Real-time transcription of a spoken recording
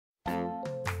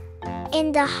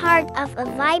In the heart of a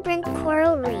vibrant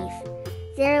coral reef,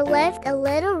 there lived a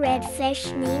little red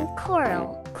fish named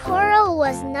Coral. Coral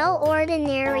was no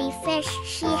ordinary fish.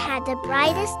 She had the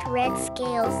brightest red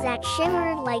scales that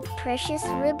shimmered like precious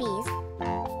rubies.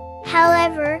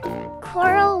 However,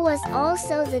 Coral was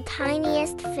also the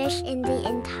tiniest fish in the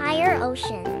entire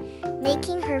ocean,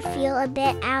 making her feel a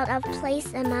bit out of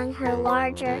place among her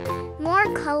larger,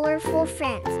 more colorful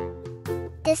friends.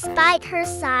 Despite her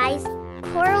size,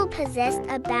 Coral possessed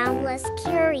a boundless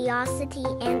curiosity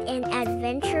and an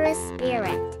adventurous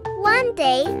spirit. One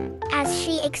day, as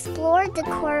she explored the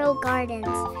coral gardens,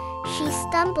 she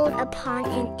stumbled upon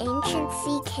an ancient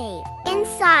sea cave.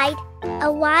 Inside,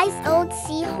 a wise old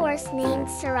seahorse named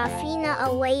Serafina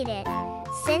awaited,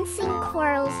 sensing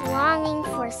Coral's longing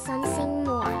for something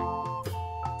more.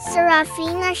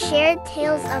 Serafina shared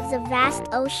tales of the vast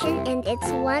ocean and its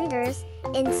wonders,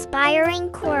 inspiring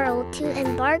Coral to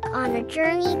embark on a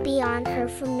journey beyond her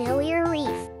familiar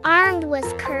reef. Armed with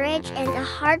courage and a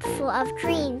heart full of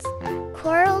dreams,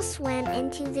 Coral swam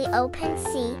into the open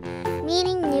sea,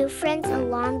 meeting new friends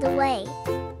along the way.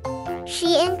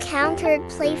 She encountered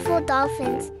playful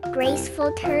dolphins,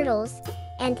 graceful turtles,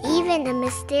 and even a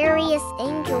mysterious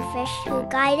angelfish who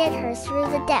guided her through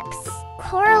the depths.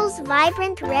 Coral's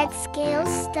vibrant red scales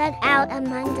stood out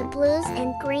among the blues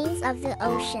and greens of the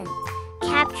ocean,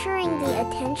 capturing the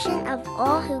attention of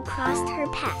all who crossed her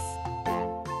path.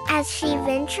 As she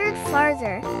ventured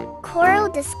farther, Coral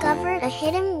discovered a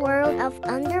hidden world of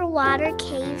underwater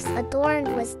caves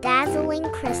adorned with dazzling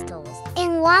crystals.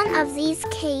 In one of these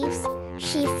caves,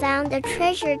 she found a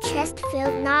treasure chest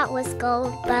filled not with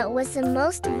gold but with the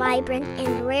most vibrant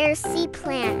and rare sea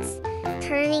plants,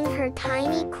 turning her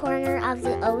tiny corner of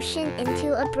the ocean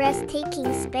into a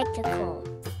breathtaking spectacle.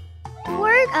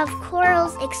 Word of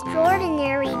Coral's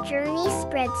extraordinary journey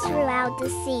spread throughout the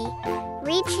sea,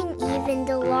 reaching even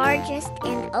the largest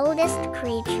and oldest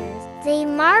creatures. They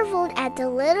marveled at the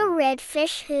little red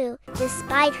fish who,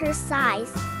 despite her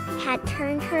size, had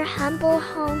turned her humble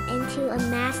home into a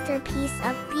masterpiece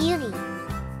of beauty.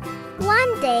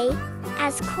 One day,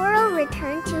 as Coral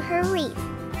returned to her reef,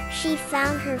 she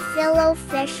found her fellow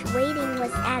fish waiting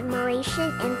with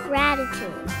admiration and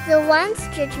gratitude. The once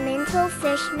judgmental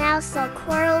fish now saw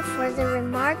Coral for the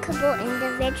remarkable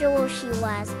individual she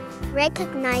was,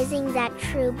 recognizing that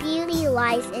true beauty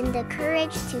lies in the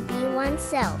courage to be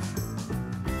oneself.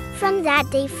 From that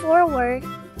day forward,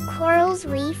 Coral's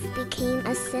reef became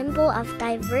a symbol of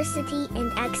diversity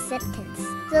and acceptance.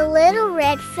 The little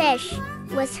red fish,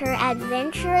 with her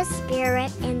adventurous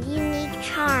spirit and unique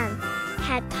charm,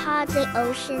 had taught the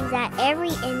ocean that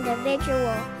every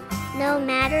individual, no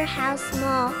matter how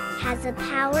small, has the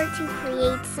power to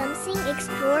create something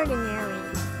extraordinary.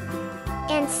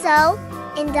 And so,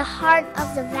 in the heart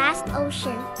of the vast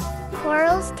ocean,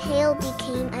 Coral's tale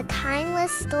became a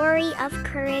timeless story of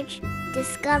courage,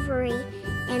 discovery,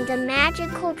 and the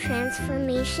magical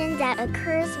transformation that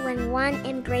occurs when one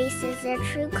embraces their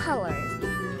true colors.